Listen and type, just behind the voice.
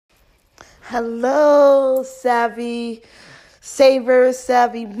Hello, savvy savers,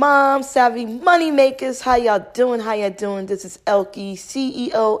 savvy moms, savvy money makers. How y'all doing? This is Elke,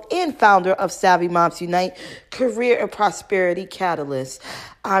 CEO and founder of Savvy Moms Unite, Career and Prosperity Catalyst.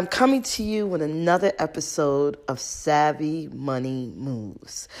 I'm coming to you with another episode of Savvy Money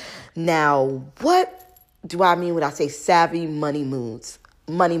Moves. Now, what do I mean when I say savvy money moves?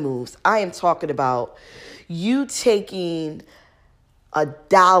 I am talking about you taking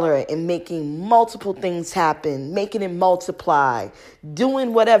 $1 and making multiple things happen, making it multiply,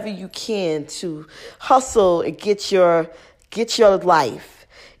 doing whatever you can to hustle and get your life.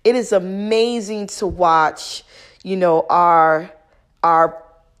 It is amazing to watch, our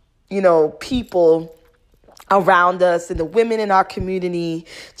people around us and the women in our community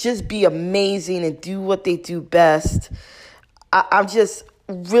just be amazing and do what they do best. I'm just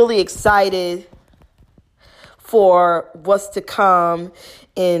really excited for what's to come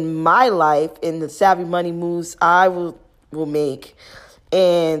in my life, in the savvy money moves I will make.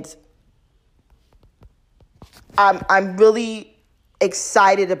 And I'm really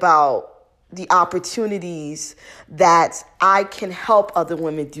excited about the opportunities that I can help other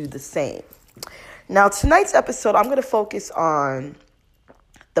women do the same. Now, tonight's episode, I'm going to focus on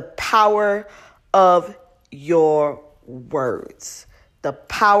the power of your words. The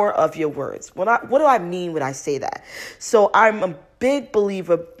power of your words. What do I mean when I say that? So I'm a big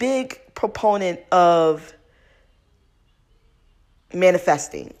believer, big proponent of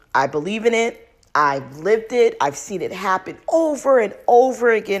manifesting. I believe in it. I've lived it. I've seen it happen over and over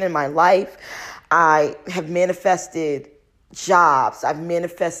again in my life. I have manifested jobs. I've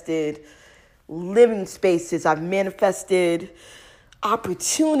manifested living spaces. I've manifested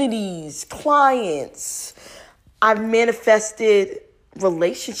opportunities, clients. I've manifested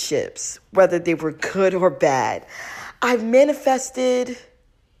relationships, whether they were good or bad. I've manifested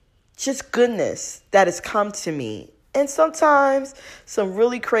just goodness that has come to me, and sometimes some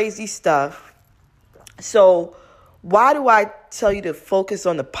really crazy stuff. So why do I tell you to focus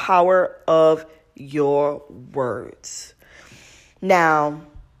on the power of your words? Now,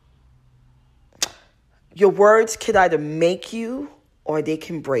 your words can either make you or they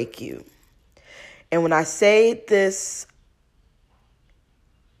can break you. And when I say this,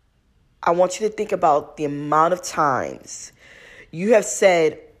 I want you to think about the amount of times you have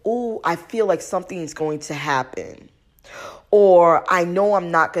said, "Oh, I feel like something is going to happen," or "I know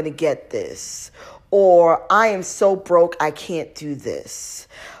I'm not going to get this," or "I am so broke I can't do this,"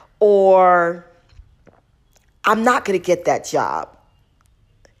 or "I'm not going to get that job."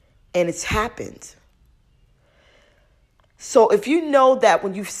 And it's happened. So if you know that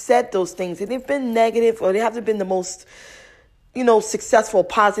when you've said those things and they've been negative or they haven't been the most successful,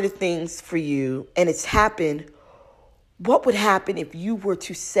 positive things for you, and it's happened, what would happen if you were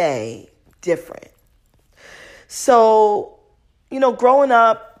to say different? So, growing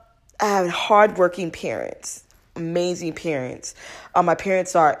up, I had hardworking parents, amazing parents. My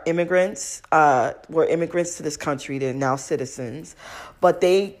parents are immigrants, were immigrants to this country. They're now citizens, but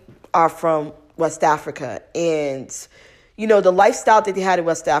they are from West Africa. And, the lifestyle that they had in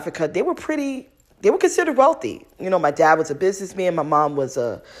West Africa, they were considered wealthy. My dad was a businessman. My mom was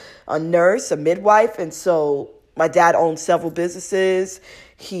a nurse, a midwife. And so my dad owned several businesses.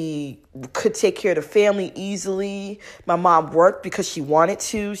 He could take care of the family easily. My mom worked because she wanted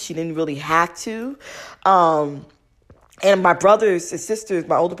to. She didn't really have to. And my brothers and sisters,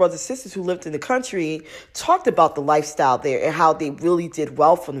 my older brothers and sisters who lived in the country, talked about the lifestyle there and how they really did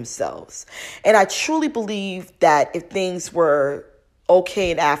well for themselves. And I truly believe that if things were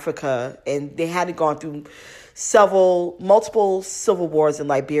okay in Africa and they hadn't gone through multiple civil wars in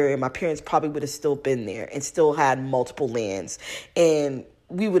Liberia, my parents probably would have still been there and still had multiple lands, and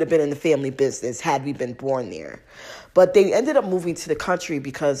we would have been in the family business had we been born there. But they ended up moving to the country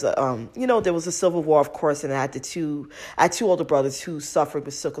because there was a civil war, of course, and I had two older brothers who suffered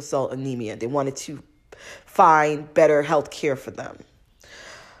with sickle cell anemia. They wanted to find better health care for them.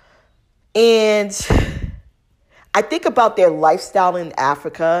 And I think about their lifestyle in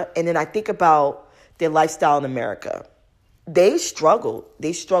Africa, and then I think about their lifestyle in America. They struggled.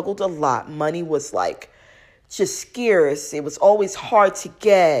 They struggled a lot. Money was just scarce. It was always hard to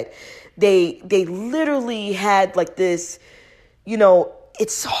get. They literally had this,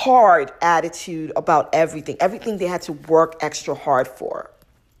 it's hard attitude about everything. Everything they had to work extra hard for.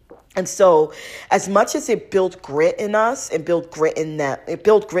 And so as much as it built grit in us and built grit in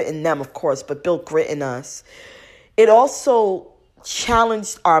them, of course, but built grit in us, it also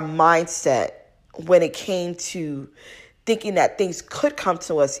challenged our mindset when it came to thinking that things could come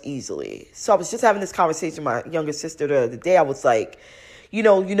to us easily. So I was just having this conversation with my younger sister the other day. I was like, You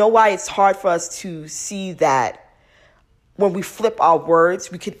know why it's hard for us to see that when we flip our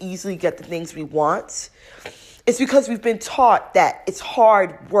words, we can easily get the things we want? It's because we've been taught that it's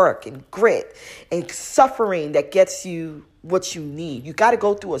hard work and grit and suffering that gets you what you need. You got to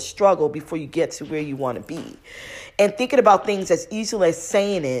go through a struggle before you get to where you want to be. And thinking about things as easily as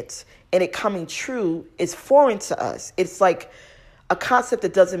saying it and it coming true is foreign to us. It's like a concept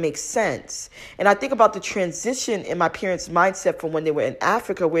that doesn't make sense. And I think about the transition in my parents' mindset from when they were in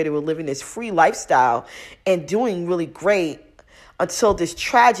Africa, where they were living this free lifestyle and doing really great until this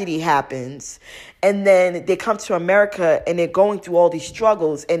tragedy happens. And then they come to America and they're going through all these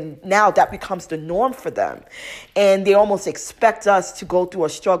struggles. And now that becomes the norm for them. And they almost expect us to go through a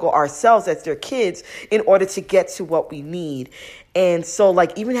struggle ourselves as their kids in order to get to what we need. And so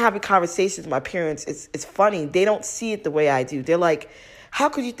like even having conversations with my parents, it's funny. They don't see it the way I do. They're like, how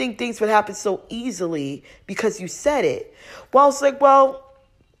could you think things would happen so easily because you said it? Well, it's like, well,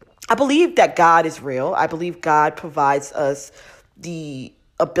 I believe that God is real. I believe God provides us the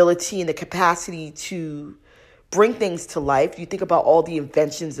ability and the capacity to bring things to life. You think about all the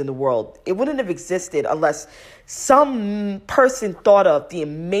inventions in the world. It wouldn't have existed unless some person thought of the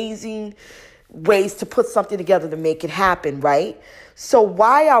amazing ways to put something together to make it happen, right? So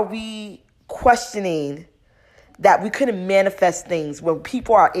why are we questioning that we couldn't manifest things when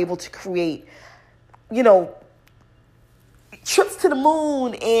people are able to create, trips to the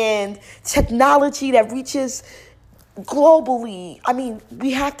moon and technology that reaches globally? I mean,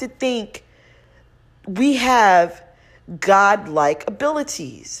 we have to think we have God-like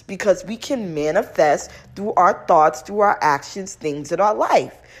abilities because we can manifest through our thoughts, through our actions, things in our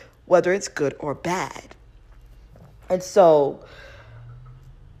life, whether it's good or bad. And so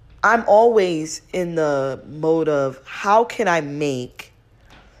I'm always in the mode of how can I make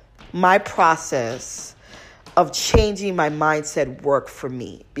my process of changing my mindset work for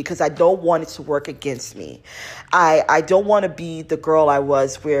me, because I don't want it to work against me. I don't want to be the girl I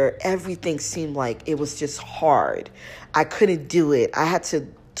was where everything seemed like it was just hard. I couldn't do it. I had to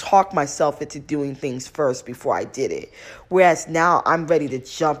talk myself into doing things first before I did it. Whereas now I'm ready to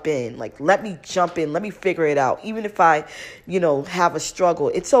jump in. Like, let me jump in. Let me figure it out. Even if I, have a struggle,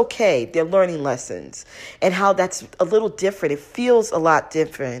 it's okay. They're learning lessons. And how that's a little different. It feels a lot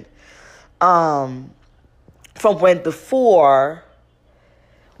different. From when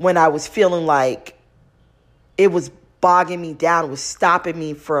I was feeling like it was bogging me down, it was stopping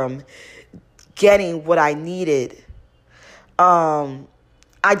me from getting what I needed.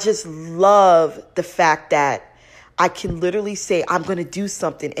 I just love the fact that I can literally say, I'm going to do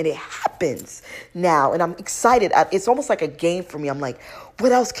something, and it happens now. And I'm excited. It's almost like a game for me. I'm like,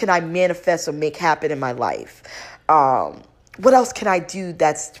 what else can I manifest or make happen in my life? What else can I do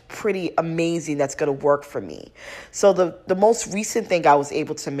that's pretty amazing that's going to work for me? So the most recent thing I was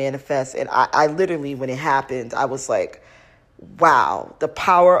able to manifest, and I literally, when it happened, I was like, wow, the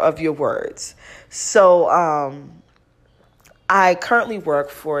power of your words. So I currently work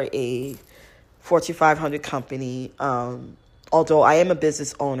for a Fortune 500 company. Although I am a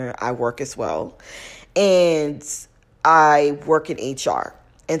business owner, I work as well. And I work in HR.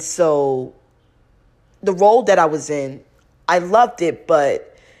 And so the role that I was in, I loved it,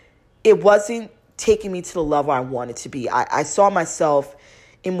 but it wasn't taking me to the level I wanted to be. I saw myself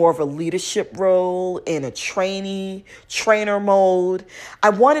in more of a leadership role, in a trainer mode. I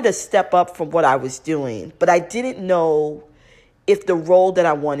wanted to step up from what I was doing, but I didn't know if the role that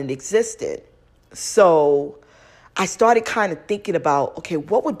I wanted existed. So I started kind of thinking about, okay,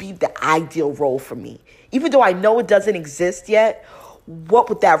 what would be the ideal role for me? Even though I know it doesn't exist yet, what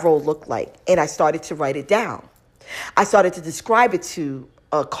would that role look like? And I started to write it down. I started to describe it to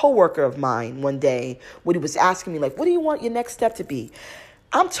a coworker of mine one day when he was asking me, like, what do you want your next step to be?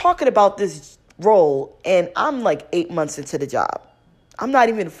 I'm talking about this role, and I'm like 8 months into the job. I'm not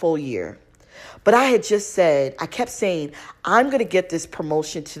even a full year. But I kept saying, I'm going to get this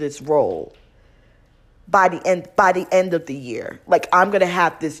promotion to this role by the end of the year. Like, I'm going to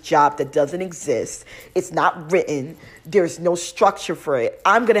have this job that doesn't exist. It's not written. There's no structure for it.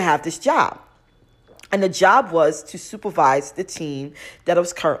 I'm going to have this job. And the job was to supervise the team that I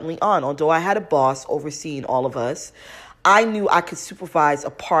was currently on. Although I had a boss overseeing all of us, I knew I could supervise a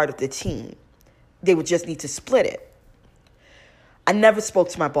part of the team. They would just need to split it. I never spoke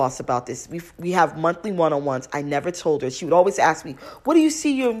to my boss about this. We have monthly one-on-ones. I never told her. She would always ask me, what do you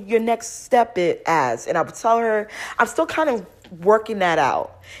see your next step as? And I would tell her, I'm still kind of working that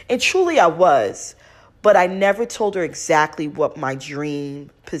out. And truly I was. But I never told her exactly what my dream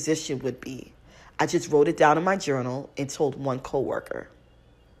position would be. I just wrote it down in my journal and told one coworker,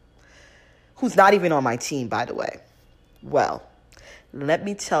 who's not even on my team, by the way. Well, Let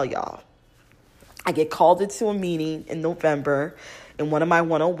me tell y'all, I get called into a meeting in November in one of my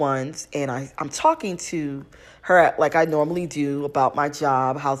one-on-ones, and I'm talking to her like I normally do about my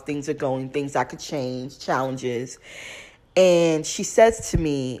job, how things are going, things I could change, challenges. And she says to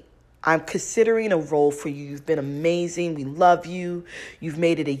me, I'm considering a role for you. You've been amazing. We love you. You've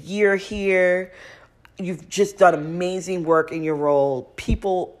made it a year here. You've just done amazing work in your role.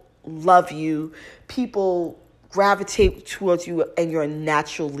 People love you. People gravitate towards you, and you're a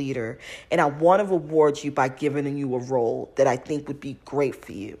natural leader. And I want to reward you by giving you a role that I think would be great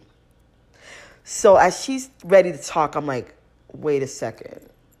for you. So as she's ready to talk, I'm like, wait a second.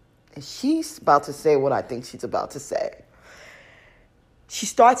 And she's about to say what I think she's about to say. She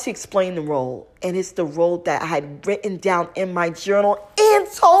starts to explain the role, and it's the role that I had written down in my journal and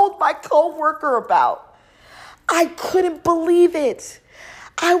told my coworker about. I couldn't believe it.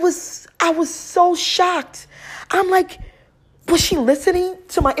 I was so shocked. I'm like, was she listening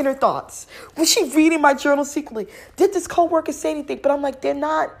to my inner thoughts? Was she reading my journal secretly? Did this coworker say anything? But I'm like, they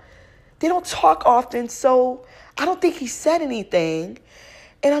don't talk often, so I don't think he said anything.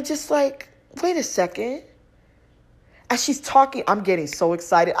 And I'm just like, wait a second. As she's talking, I'm getting so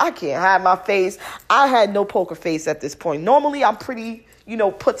excited. I can't hide my face. I had no poker face at this point. Normally, I'm pretty,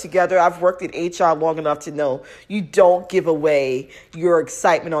 put together. I've worked in HR long enough to know you don't give away your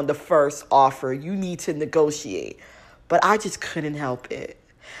excitement on the first offer. You need to negotiate. But I just couldn't help it.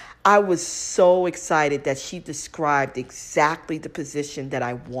 I was so excited that she described exactly the position that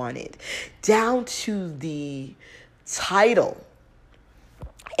I wanted, down to the title.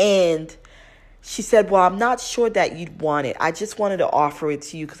 And she said, well, I'm not sure that you'd want it. I just wanted to offer it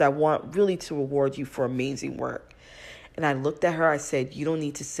to you because I want really to reward you for amazing work. And I looked at her. I said, you don't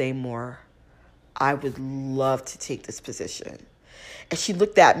need to say more. I would love to take this position. And she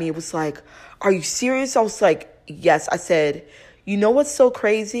looked at me and was like, are you serious? I was like, yes. I said, you know what's so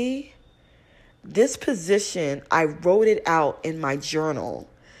crazy? This position, I wrote it out in my journal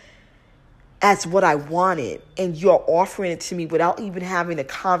as what I wanted, and you're offering it to me without even having a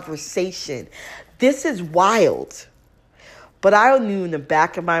conversation. This is wild. But I knew in the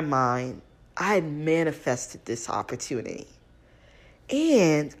back of my mind, I had manifested this opportunity.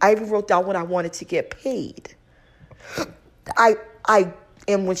 And I even wrote down what I wanted to get paid.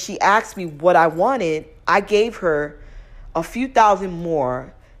 And when she asked me what I wanted, I gave her a few thousand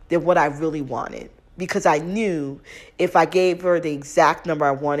more than what I really wanted, because I knew if I gave her the exact number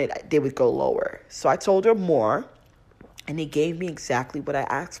I wanted, they would go lower. So I told her more, and they gave me exactly what I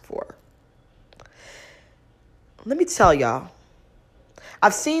asked for. Let me tell y'all,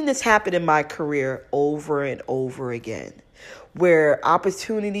 I've seen this happen in my career over and over again, where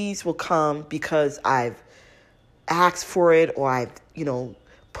opportunities will come because I've asked for it, or I've,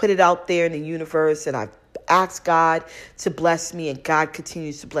 put it out there in the universe, and I've asked God to bless me, and God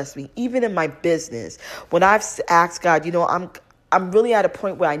continues to bless me. Even in my business, when I've asked God, I'm really at a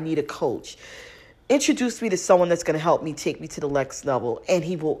point where I need a coach. Introduce me to someone that's going to help me take me to the next level, and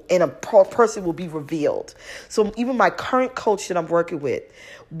a person will be revealed. So even my current coach that I'm working with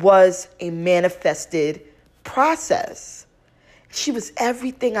was a manifested process. She was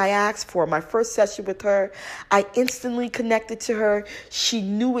everything I asked for. My first session with her, I instantly connected to her. She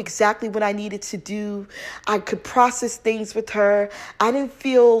knew exactly what I needed to do. I could process things with her. I didn't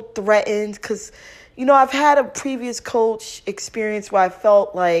feel threatened because, I've had a previous coach experience where I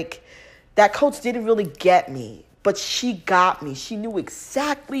felt like that coach didn't really get me, but she got me. She knew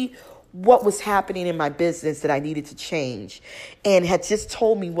exactly what was happening in my business that I needed to change, and had just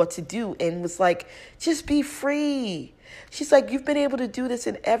told me what to do, and was like, just be free. She's like, you've been able to do this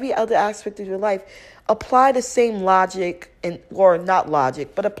in every other aspect of your life. Apply the same logic, or not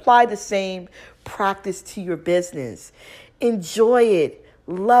logic, but apply the same practice to your business. Enjoy it,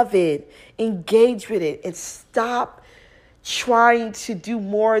 love it, engage with it, and stop trying to do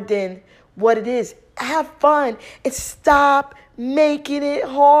more than what it is. Have fun and stop making it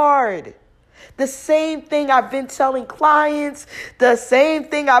hard. The same thing I've been telling clients, the same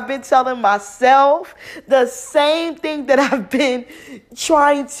thing I've been telling myself, the same thing that I've been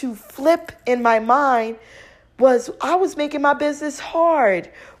trying to flip in my mind was I was making my business hard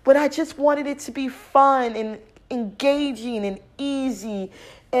when I just wanted it to be fun and engaging and easy,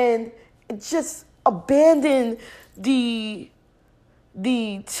 and just abandon the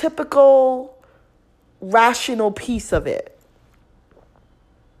typical rational piece of it.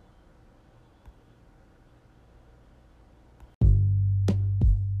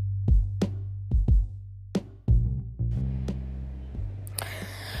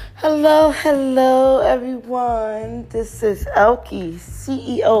 Hello, everyone. This is Elkie,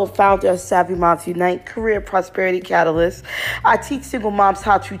 CEO and founder of Savvy Moms Unite, Career Prosperity Catalyst. I teach single moms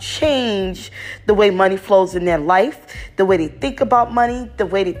how to change the way money flows in their life, the way they think about money, the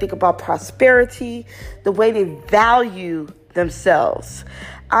way they think about prosperity, the way they value themselves.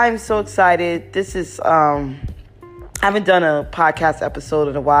 I'm so excited. This is, I haven't done a podcast episode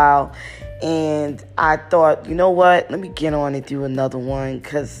in a while. And I thought, you know what? Let me get on and do another one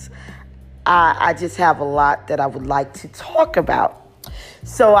because I just have a lot that I would like to talk about.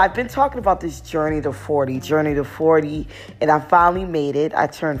 So I've been talking about this journey to 40, and I finally made it. I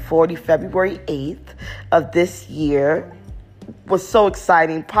turned 40 February 8th of this year. Was so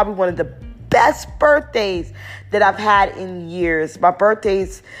exciting. Probably one of the best birthdays that I've had in years. My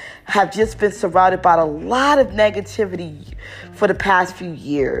birthdays have just been surrounded by a lot of negativity for the past few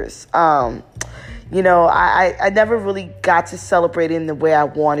years. I never really got to celebrate in the way I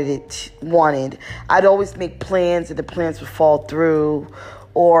wanted. I'd always make plans and the plans would fall through,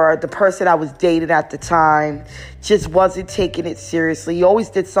 or the person I was dating at the time just wasn't taking it seriously. He always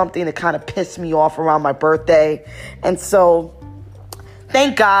did something that kind of pissed me off around my birthday. And so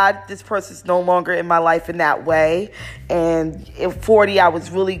thank God this person's no longer in my life in that way. And at 40, I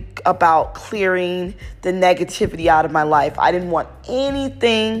was really about clearing the negativity out of my life. I didn't want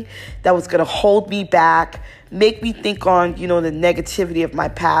anything that was going to hold me back, make me think on, the negativity of my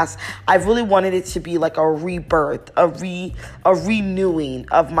past. I really wanted it to be like a rebirth, a renewing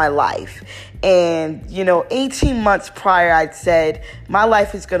of my life. And, 18 months prior, I'd said, my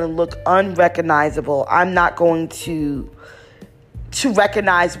life is going to look unrecognizable. I'm not going to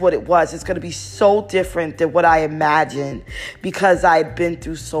recognize what it was. It's going to be so different than what I imagined because I had been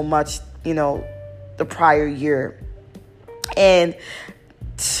through so much, the prior year. And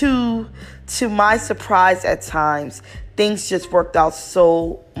to my surprise at times, things just worked out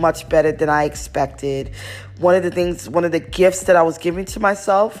so much better than I expected. One of the gifts that I was giving to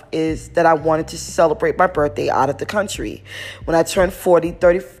myself is that I wanted to celebrate my birthday out of the country. When I turned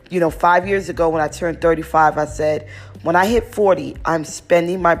 5 years ago, when I turned 35, I said, when I hit 40, I'm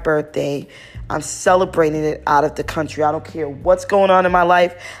spending my birthday, I'm celebrating it out of the country. I don't care what's going on in my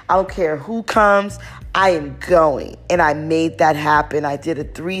life. I don't care who comes. I am going. And I made that happen. I did a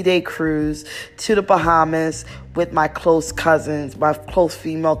 3-day cruise to the Bahamas with my close cousins, my close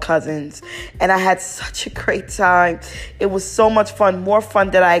female cousins. And I had such a great time. It was so much fun, more fun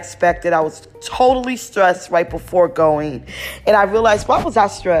than I expected. I was totally stressed right before going. And I realized, why was I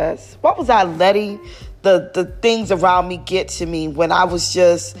stressed? Why was I letting the things around me get to me when I was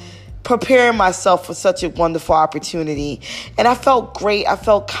just preparing myself for such a wonderful opportunity? And I felt great. I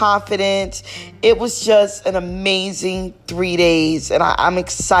felt confident. It was just an amazing 3 days. And I'm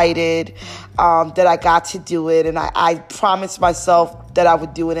excited that I got to do it. And I promised myself that I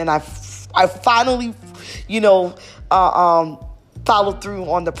would do it. And I finally, followed through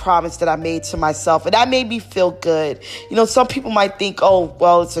on the promise that I made to myself. And that made me feel good. Some people might think, oh,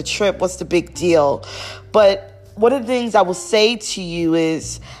 well, it's a trip. What's the big deal? But one of the things I will say to you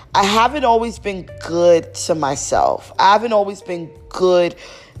is I haven't always been good to myself. I haven't always been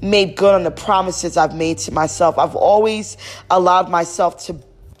made good on the promises I've made to myself. I've always allowed myself to,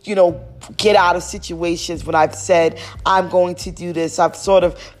 get out of situations when I've said, I'm going to do this. I've sort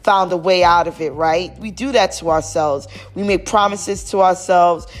of found a way out of it, right? We do that to ourselves. We make promises to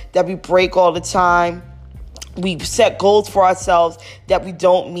ourselves that we break all the time. We set goals for ourselves that we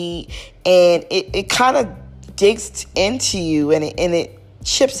don't meet. And it kind of digs into you and it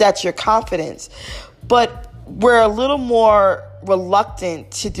chips at your confidence. But we're a little more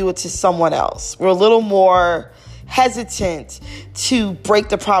reluctant to do it to someone else. We're a little more hesitant to break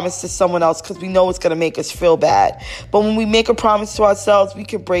the promise to someone else because we know it's going to make us feel bad. But when we make a promise to ourselves, we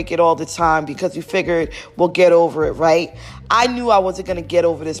can break it all the time because we figured we'll get over it, right? I knew I wasn't going to get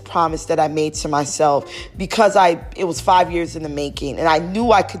over this promise that I made to myself because it was 5 years in the making, and I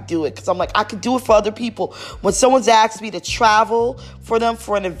knew I could do it because I'm like, I could do it for other people. When someone's asked me to travel for them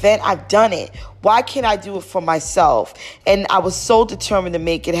for an event, I've done it. Why can't I do it for myself? And I was so determined to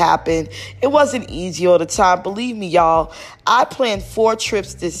make it happen. It wasn't easy all the time. Believe me, y'all, I planned 4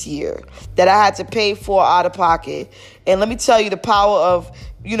 trips this year that I had to pay for out of pocket. And let me tell you, the power of,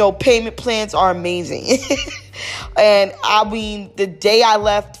 payment plans are amazing. And I mean, the day I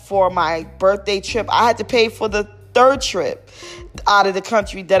left for my birthday trip, I had to pay for the 3rd trip out of the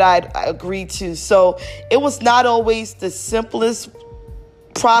country that I'd agreed to. So it was not always the simplest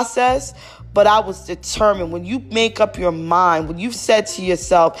process, but I was determined. When you make up your mind, when you've said to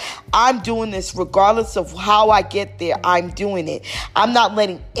yourself, I'm doing this regardless of how I get there, I'm doing it. I'm not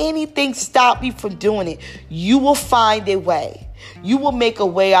letting anything stop me from doing it. You will find a way. You will make a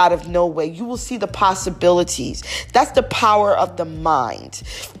way out of no way. You will see the possibilities. That's the power of the mind.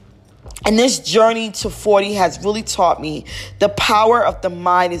 And this journey to 40 has really taught me the power of the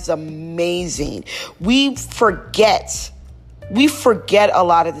mind is amazing. We forget a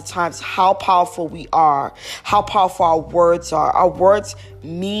lot of the times how powerful we are, how powerful our words are. Our words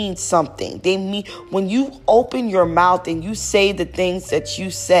mean something. They mean, when you open your mouth and you say the things that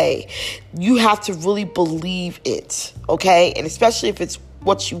you say, you have to really believe it, okay? And especially if it's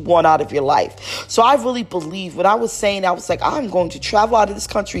what you want out of your life. So I really believe when I was saying, I was like, I'm going to travel out of this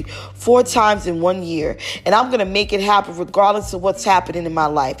country 4 times in 1 year, and I'm going to make it happen regardless of what's happening in my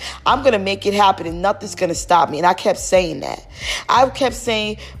life. I'm going to make it happen and nothing's going to stop me. And I kept saying that. I kept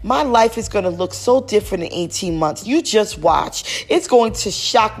saying my life is going to look so different in 18 months. You just watch. It's going to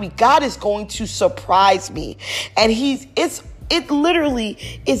shock me. God is going to surprise me. And it literally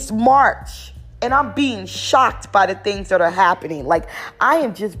is March. And I'm being shocked by the things that are happening. Like, I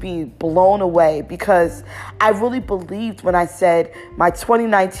am just being blown away because I really believed when I said my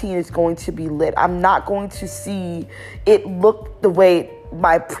 2019 is going to be lit. I'm not going to see it look the way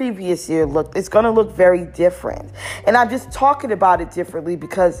my previous year looked. It's going to look very different. And I'm just talking about it differently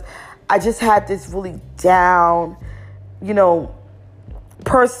because I just had this really down,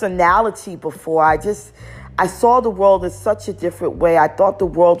 personality before. I saw the world in such a different way. I thought the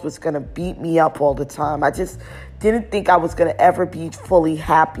world was going to beat me up all the time. I just didn't think I was going to ever be fully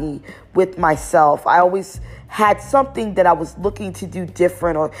happy with myself. I always had something that I was looking to do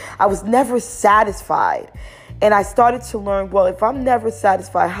different, or I was never satisfied. And I started to learn, well, if I'm never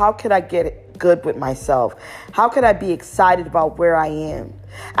satisfied, how could I get good with myself? How could I be excited about where I am?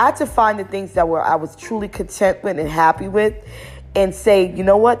 I had to find the things that I was truly content with and happy with and say, you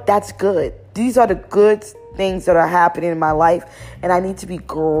know what, that's good. These are the good things that are happening in my life, and I need to be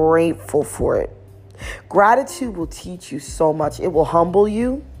grateful for it. Gratitude will teach you so much. It will humble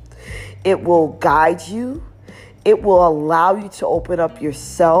you. It will guide you. It will allow you to open up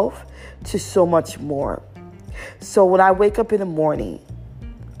yourself to so much more. So when I wake up in the morning,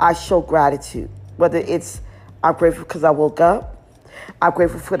 I show gratitude. Whether it's I'm grateful because I woke up. I'm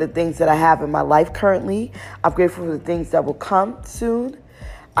grateful for the things that I have in my life currently. I'm grateful for the things that will come soon.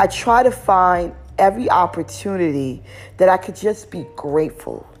 I try to find every opportunity that I could just be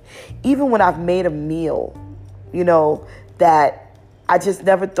grateful. Even when I've made a meal, that I just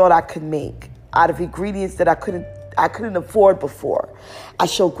never thought I could make out of ingredients that I couldn't afford before. I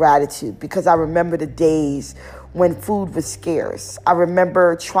show gratitude because I remember the days when food was scarce. I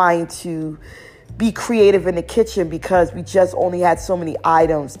remember trying to be creative in the kitchen because we just only had so many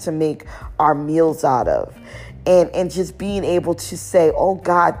items to make our meals out of. And just being able to say, oh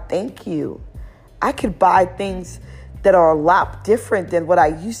God, thank you. I could buy things that are a lot different than what I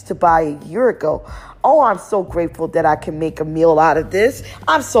used to buy a year ago. Oh, I'm so grateful that I can make a meal out of this.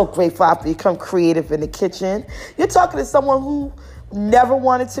 I'm so grateful I've become creative in the kitchen. You're talking to someone who never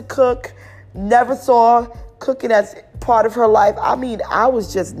wanted to cook, never saw cooking as part of her life. I mean, I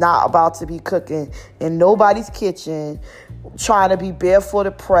was just not about to be cooking in nobody's kitchen, trying to be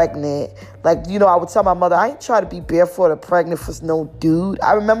barefooted pregnant. Like, I would tell my mother, I ain't trying to be barefooted pregnant for no dude.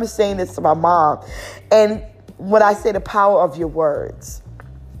 I remember saying this to my mom. And when I say the power of your words,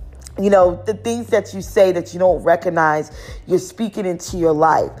 the things that you say that you don't recognize, you're speaking into your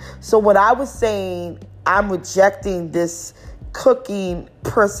life. So when I was saying I'm rejecting this cooking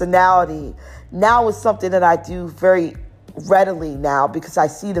personality, now it's something that I do very readily now because I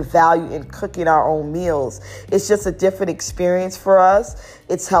see the value in cooking our own meals. It's just a different experience for us.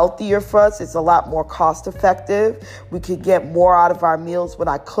 It's healthier for us. It's a lot more cost effective. We could get more out of our meals when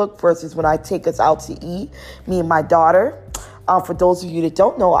I cook versus when I take us out to eat, me and my daughter. For those of you that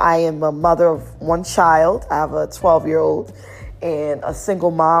don't know, I am a mother of one child. I have a 12-year-old and a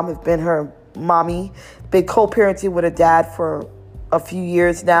single mom. I've been her mommy, been co-parenting with a dad for a few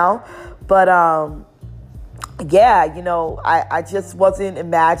years now. But I just wasn't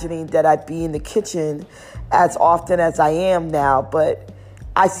imagining that I'd be in the kitchen as often as I am now. But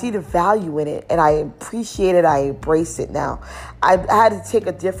I see the value in it, and I appreciate it. I embrace it now. I had to take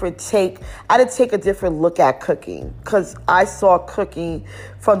a different look at cooking because I saw cooking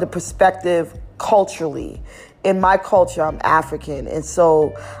from the perspective culturally. In my culture, I'm African, and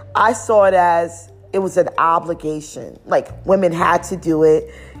so I saw it as it was an obligation. Like, women had to do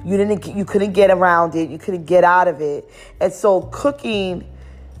it. You couldn't get around it. You couldn't get out of it. And so cooking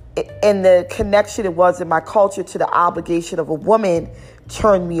and the connection it was in my culture to the obligation of a woman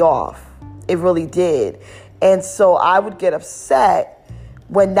turned me off. It really did. And so I would get upset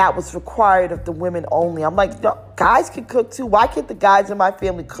when that was required of the women only. I'm like, "No, guys can cook too. Why can't the guys in my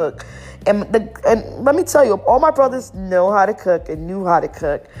family cook?" And let me tell you, all my brothers know how to cook and knew how to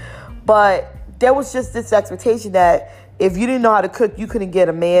cook. But there was just this expectation that if you didn't know how to cook, you couldn't get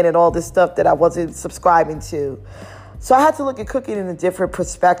a man and all this stuff that I wasn't subscribing to. So I had to look at cooking in a different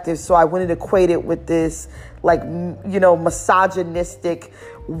perspective. So I wouldn't equate it with this, like, misogynistic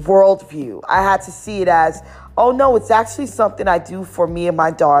worldview. I had to see it as, oh no, it's actually something I do for me and my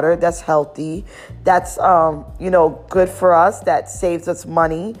daughter that's healthy, that's, good for us, that saves us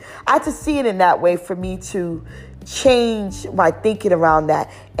money. I had to see it in that way for me to change my thinking around that.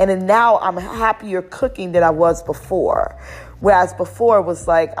 And then now I'm happier cooking than I was before. Whereas before it was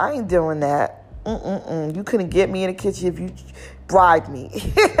like, I ain't doing that. You couldn't get me in the kitchen if you bribed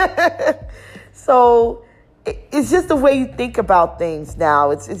me. So it's just the way you think about things now.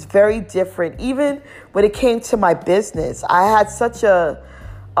 It's very different. Even when it came to my business, I had such a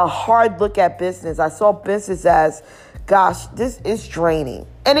hard look at business. I saw business as, gosh, this is draining.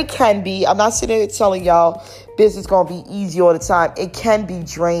 And it can be. I'm not sitting there telling y'all business is going to be easy all the time. It can be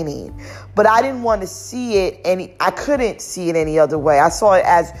draining. But I didn't want to see it I couldn't see it any other way. I saw it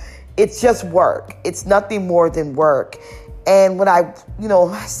as, it's just work. It's nothing more than work. And when I,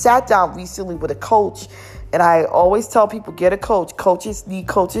 sat down recently with a coach, and I always tell people, get a coach. Coaches need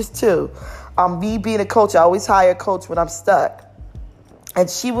coaches too. Me being a coach, I always hire a coach when I'm stuck. And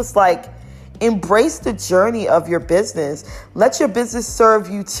she was like, embrace the journey of your business. Let your business serve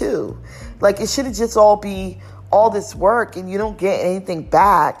you too. Like, it shouldn't just all be all this work and you don't get anything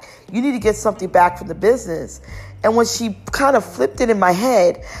back. You need to get something back from the business. And when she kind of flipped it in my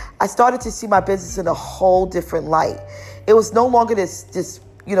head, I started to see my business in a whole different light. It was no longer this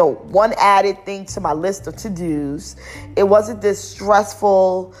one added thing to my list of to-dos. It wasn't this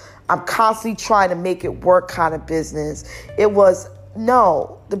stressful, I'm constantly trying to make it work kind of business. It was,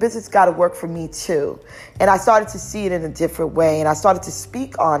 no, the business got to work for me too. And I started to see it in a different way, and I started to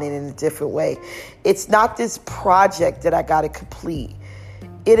speak on it in a different way. It's not this project that I got to complete.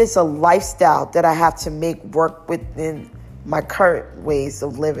 It is a lifestyle that I have to make work within my current ways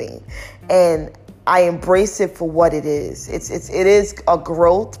of living. And I embrace it for what it is. It is a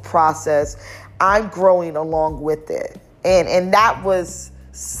growth process. I'm growing along with it. And that was,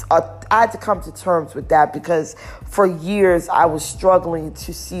 I had to come to terms with that, because for years I was struggling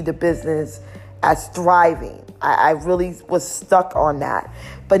to see the business as thriving. I really was stuck on that.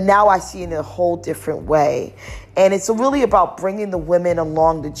 But now I see it in a whole different way. And it's really about bringing the women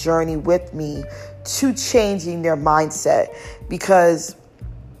along the journey with me to changing their mindset. Because,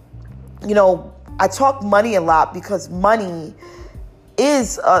 I talk money a lot because money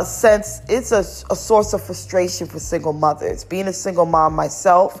is it's a source of frustration for single mothers. Being a single mom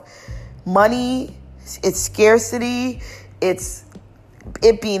myself, money, it's scarcity, it's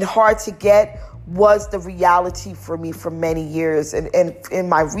it being hard to get was the reality for me for many years. And in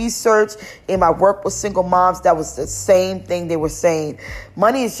my research, in my work with single moms, that was the same thing they were saying.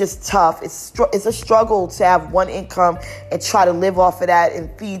 Money is just tough. It's a struggle to have one income and try to live off of that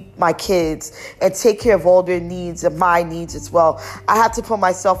and feed my kids and take care of all their needs and my needs as well. I have to put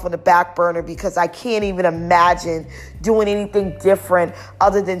myself on the back burner because I can't even imagine doing anything different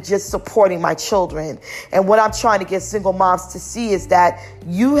other than just supporting my children. And what I'm trying to get single moms to see is that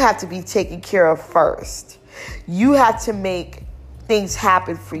you have to be taken care of first. You have to make things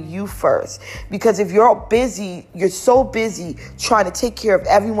happen for you first. Because if you're busy, you're so busy trying to take care of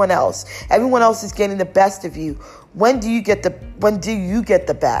everyone else is getting the best of you. When do you get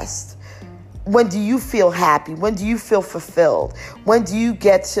the best? When do you feel happy? When do you feel fulfilled? When do you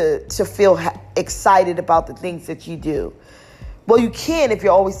get to feel excited about the things that you do? Well, you can if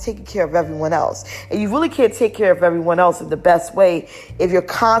you're always taking care of everyone else. And you really can't take care of everyone else in the best way if you're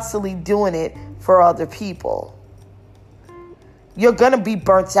constantly doing it for other people. You're going to be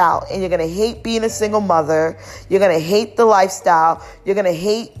burnt out, and you're going to hate being a single mother. You're going to hate the lifestyle. You're going to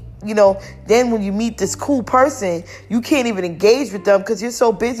hate, then when you meet this cool person, you can't even engage with them because you're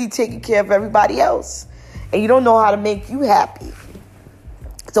so busy taking care of everybody else. And you don't know how to make you happy.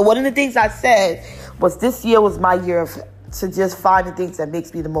 So one of the things I said was this year was my year to just find the things that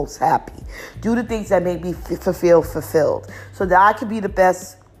makes me the most happy. Do the things that make me fulfilled. So that I can be the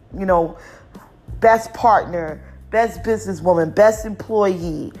best, best partner, best businesswoman, best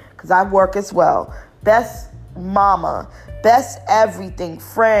employee, because I work as well, best mama, best everything,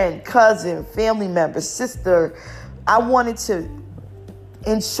 friend, cousin, family member, sister. I wanted to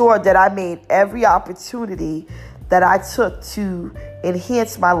ensure that I made every opportunity that I took to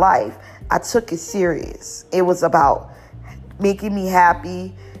enhance my life. I took it serious. It was about making me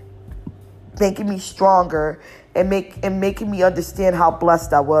happy, making me stronger, and making me understand how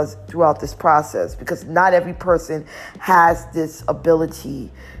blessed I was throughout this process, because not every person has this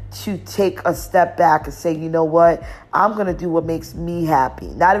ability to take a step back and say, you know what, I'm going to do what makes me happy.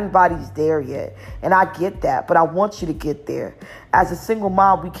 Not everybody's there yet, and I get that, but I want you to get there. As a single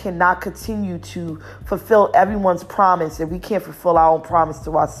mom, we cannot continue to fulfill everyone's promise, and we can't fulfill our own promise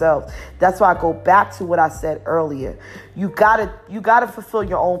to ourselves. That's why I go back to what I said earlier. You gotta fulfill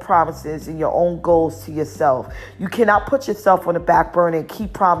your own promises and your own goals to yourself. You cannot put yourself on the back burner and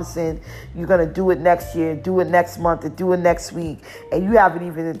keep promising you're going to do it next year, do it next month, and do it next week, and you haven't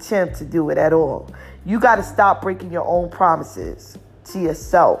even attempted to do it at all. You got to stop breaking your own promises to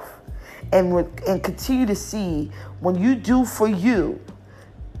yourself, and continue to see when you do for you,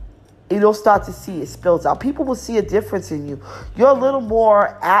 you'll start to see it spills out. People will see a difference in you. You're a little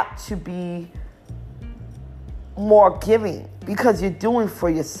more apt to be more giving because you're doing for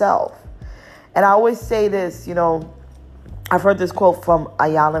yourself. And I always say this, I've heard this quote from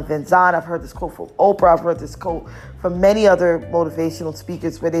Iyanla Vanzant. I've heard this quote from Oprah. I've heard this quote from many other motivational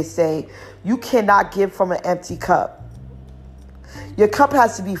speakers where they say, you cannot give from an empty cup. Your cup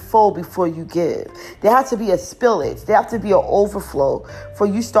has to be full before you give. There has to be a spillage. There has to be an overflow for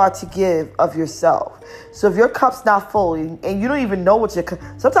you start to give of yourself. So if your cup's not full and you don't even know what your cup,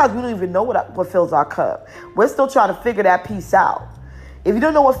 sometimes we don't even know what fills our cup. We're still trying to figure that piece out. If you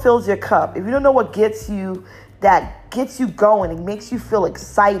don't know what fills your cup, if you don't know what gets you going and makes you feel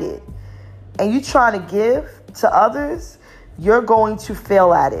excited, and you trying to give to others, you're going to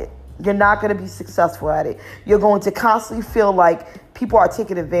fail at it. You're not going to be successful at it. You're going to constantly feel like people are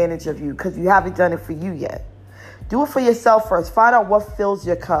taking advantage of you because you haven't done it for you yet. Do it for yourself first. Find out what fills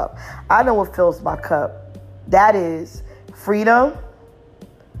your cup. I know what fills my cup. That is freedom,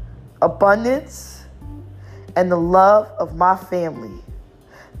 abundance, and the love of my family.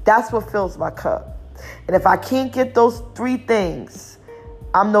 That's what fills my cup. And if I can't get those three things,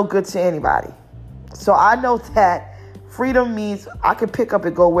 I'm no good to anybody. So I know that freedom means I can pick up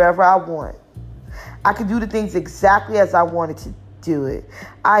and go wherever I want. I can do the things exactly as I wanted to do it.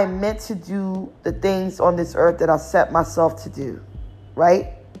 I am meant to do the things on this earth that I set myself to do,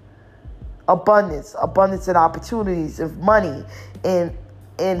 right? Abundance and opportunities, and money, and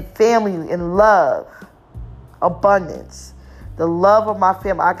family, and love. Abundance. The love of my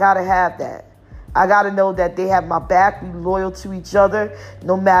family, I gotta have that. I gotta know that they have my back, we loyal to each other,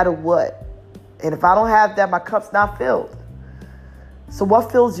 no matter what. And if I don't have that, my cup's not filled. So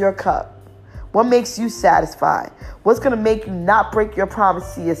what fills your cup? What makes you satisfied? What's going to make you not break your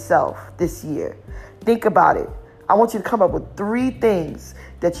promise to yourself this year? Think about it. I want you to come up with 3 things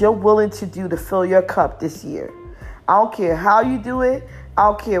that you're willing to do to fill your cup this year. I don't care how you do it. I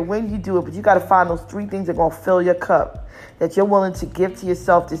don't care when you do it, but you got to find those 3 things that are going to fill your cup that you're willing to give to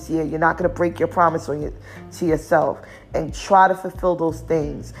yourself this year. You're not going to break your promise to yourself, and try to fulfill those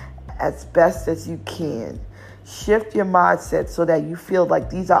things as best as you can. Shift your mindset so that you feel like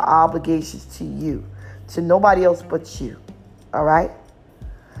these are obligations to you, to nobody else but you. All right?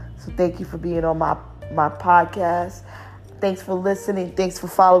 So thank you for being on my podcast. Thanks for listening. Thanks for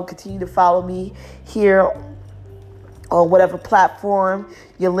following. Continue to follow me here on whatever platform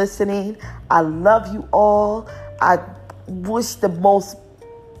you're listening. I love you all. I wish the most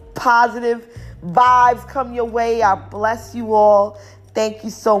positive vibes come your way. I bless you all. Thank you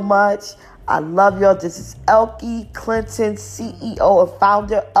so much. I love y'all. This is Elkie Clinton, CEO and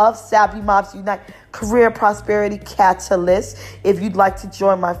founder of Savvy Moms Unite, Career Prosperity Catalyst. If you'd like to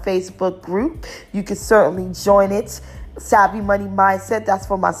join my Facebook group, you can certainly join it. Savvy Money Mindset. That's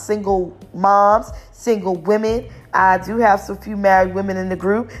for my single moms, single women. I do have some few married women in the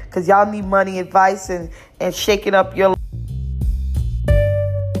group because y'all need money advice and shaking up your life.